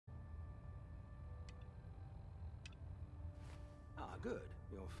good.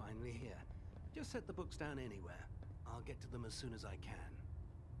 You're finally here. Just set the books down anywhere. I'll get to them as soon as I can.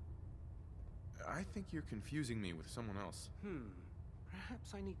 I think you're confusing me with someone else.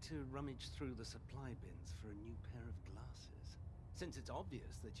 Perhaps I need to rummage through the supply bins for a new pair of glasses. Since it's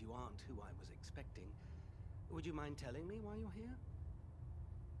obvious that you aren't who I was expecting, would you mind telling me why you're here?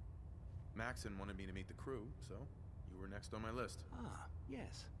 Maxon wanted me to meet the crew, so you were next on my list. Ah,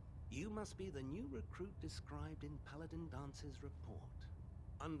 yes. You must be the new recruit described in Paladin Dance's report.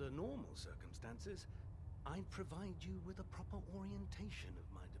 Under normal circumstances, I'd provide you with a proper orientation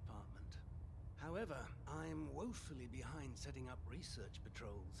of my department. However, I'm woefully behind setting up research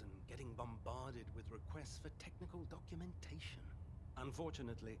patrols and getting bombarded with requests for technical documentation.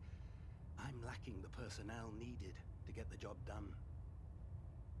 Unfortunately, I'm lacking the personnel needed to get the job done.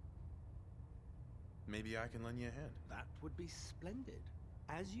 Maybe I can lend you a hand. That would be splendid.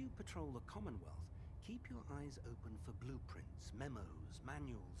 As you patrol the Commonwealth, keep your eyes open for blueprints, memos,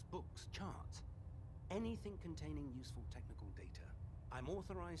 manuals, books, charts. Anything containing useful technical data. I'm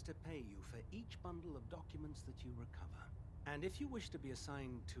authorized to pay you for each bundle of documents that you recover. And if you wish to be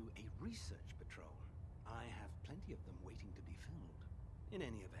assigned to a research patrol, I have plenty of them waiting to be filled. In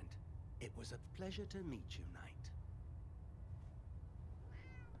any event, it was a pleasure to meet you, Knight.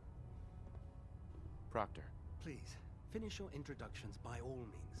 Proctor. Please, finish your introductions by all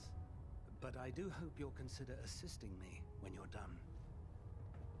means. But I do hope you'll consider assisting me when you're done.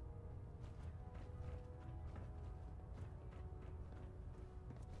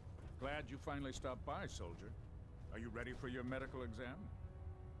 Glad you finally stopped by, soldier. Are you ready for your medical exam?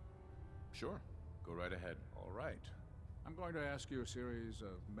 Sure. Go right ahead. All right. I'm going to ask you a series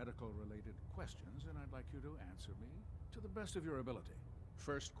of medical-related questions, and I'd like you to answer me to the best of your ability.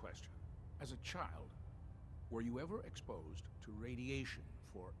 First question. As a child, were you ever exposed to radiation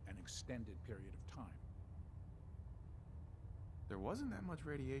for an extended period of time? There wasn't that much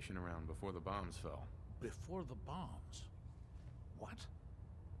radiation around before the bombs fell. Before the bombs? What?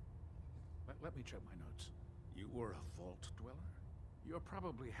 Let me check my notes. You were a vault dweller? You're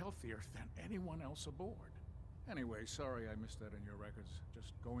probably healthier than anyone else aboard. Anyway, sorry I missed that in your records.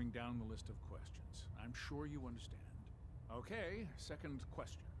 Just going down the list of questions. I'm sure you understand. Okay, second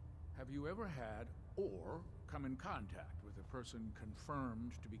question. Have you ever had or come in contact with a person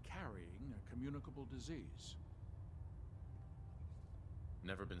confirmed to be carrying a communicable disease?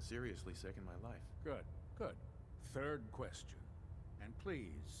 Never been seriously sick in my life. Good, good. Third question. And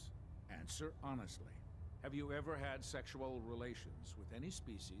please, answer honestly. Have you ever had sexual relations with any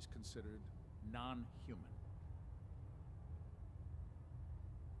species considered non-human?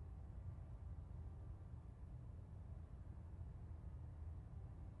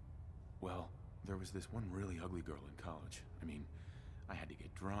 Well, there was this one really ugly girl in college. I mean, I had to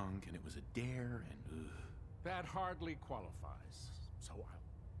get drunk, and it was a dare, and ugh. That hardly qualifies, so I'll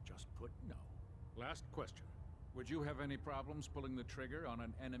just put no. Last question. Would you have any problems pulling the trigger on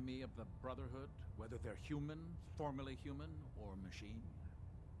an enemy of the Brotherhood, whether they're human, formerly human, or machine?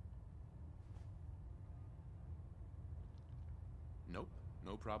 Nope,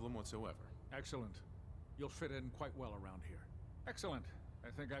 no problem whatsoever. Excellent. You'll fit in quite well around here. Excellent. I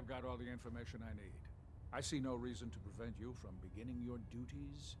think I've got all the information I need. I see no reason to prevent you from beginning your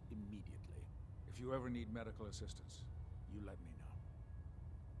duties immediately. If you ever need medical assistance, you let me know.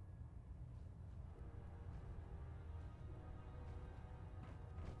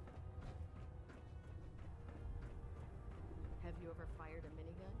 Have you ever fired a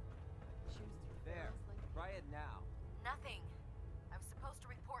minigun? Shoots through There. walls like... Try it now. Nothing. I was supposed to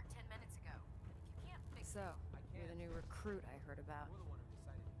report 10 minutes ago. If you can't fix... So, you're the new recruit I heard about. You're the one who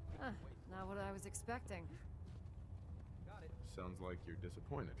decided to wait. Not what I was expecting. Got it. Sounds like you're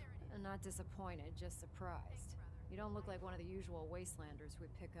disappointed. I'm not disappointed, just surprised. You don't look like one of the usual wastelanders we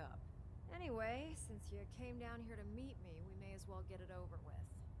pick up. Anyway, since you came down here to meet me, we may as well get it over with.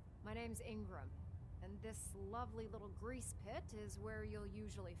 My name's Ingram, and this lovely little grease pit is where you'll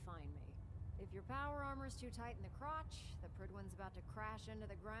usually find me. If your power armor's too tight in the crotch, the Pridwin's about to crash into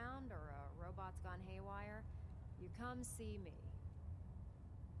the ground, or a robot's gone haywire, you come see me.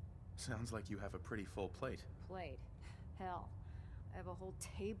 Sounds like you have a pretty full plate. Plate? Hell, I have a whole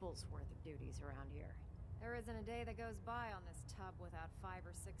table's worth of duties around here. There isn't a day that goes by on this tub without 5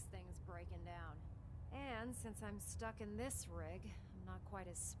 or 6 things breaking down. And since I'm stuck in this rig, I'm not quite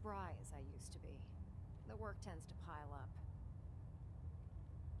as spry as I used to be. The work tends to pile up.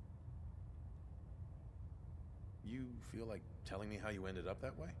 You feel like telling me how you ended up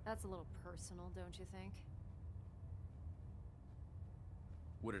that way? That's a little personal, don't you think?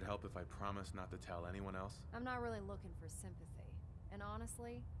 Would it help if I promised not to tell anyone else? I'm not really looking for sympathy. And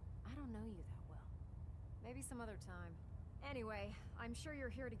honestly, I don't know you that well. Maybe some other time. Anyway, I'm sure you're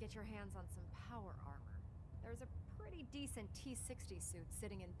here to get your hands on some power armor. There's a pretty decent T-60 suit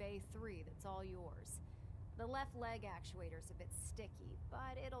sitting in Bay 3 that's all yours. The left leg actuator's a bit sticky,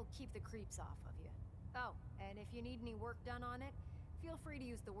 but it'll keep the creeps off of you. Oh, and if you need any work done on it, feel free to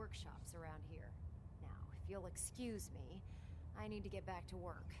use the workshops around here. Now, if you'll excuse me, I need to get back to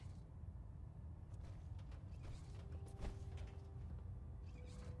work.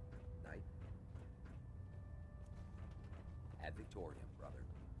 Night. Ad Victoriam, brother.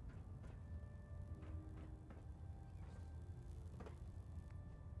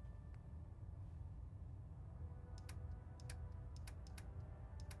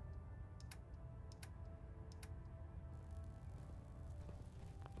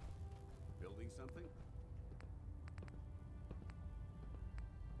 Building something?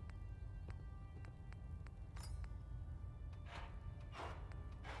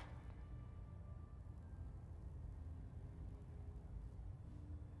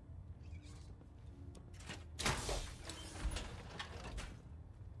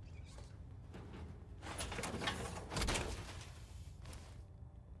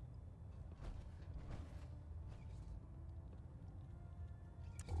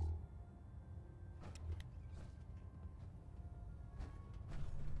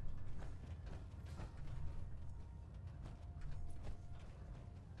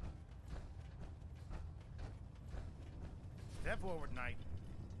 Step forward, Knight.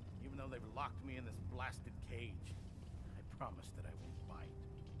 Even though they've locked me in this blasted cage, I promise that I won't bite.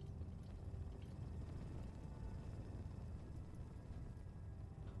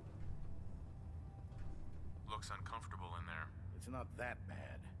 Looks uncomfortable in there. It's not that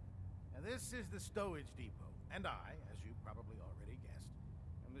bad. Now, this is the stowage depot, and I, as you probably already guessed,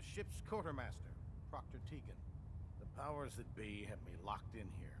 am the ship's quartermaster, Proctor Tegan. The powers that be have me locked in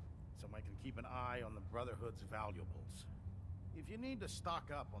here, so I can keep an eye on the Brotherhood's valuables. If you need to stock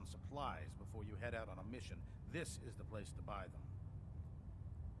up on supplies before you head out on a mission, this is the place to buy them.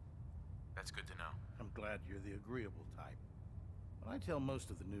 That's good to know. I'm glad you're the agreeable type. When I tell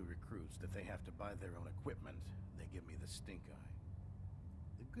most of the new recruits that they have to buy their own equipment, they give me the stink eye.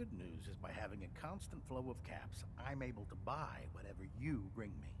 The good news is by having a constant flow of caps, I'm able to buy whatever you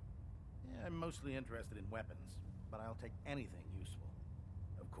bring me. Yeah, I'm mostly interested in weapons, but I'll take anything useful.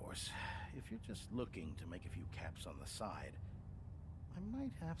 Of course, if you're just looking to make a few caps on the side, I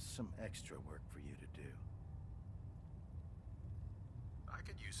might have some extra work for you to do. I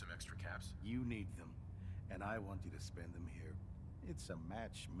could use some extra caps. You need them, and I want you to spend them here. It's a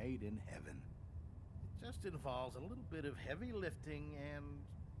match made in heaven. It just involves a little bit of heavy lifting and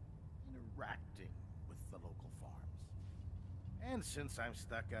interacting with the local farms. And since I'm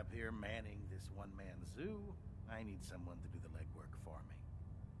stuck up here manning this one-man zoo, I need someone to do the legwork for me.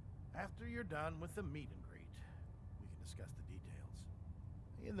 After you're done with the meet and greet, we can discuss the details.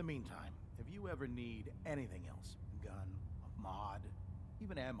 In the meantime, if you ever need anything else, gun, a mod,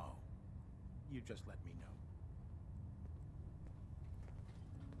 even ammo, you just let me know.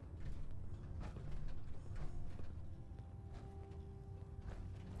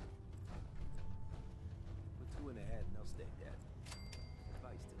 Put 2 in the head and they'll stay dead.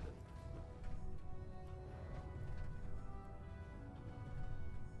 Advice to live.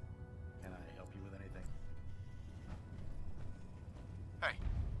 Can I help you with anything? Hey,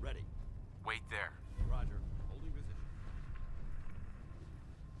 Ready. wait there. Roger. Holding position.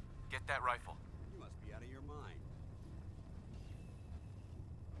 Get that rifle.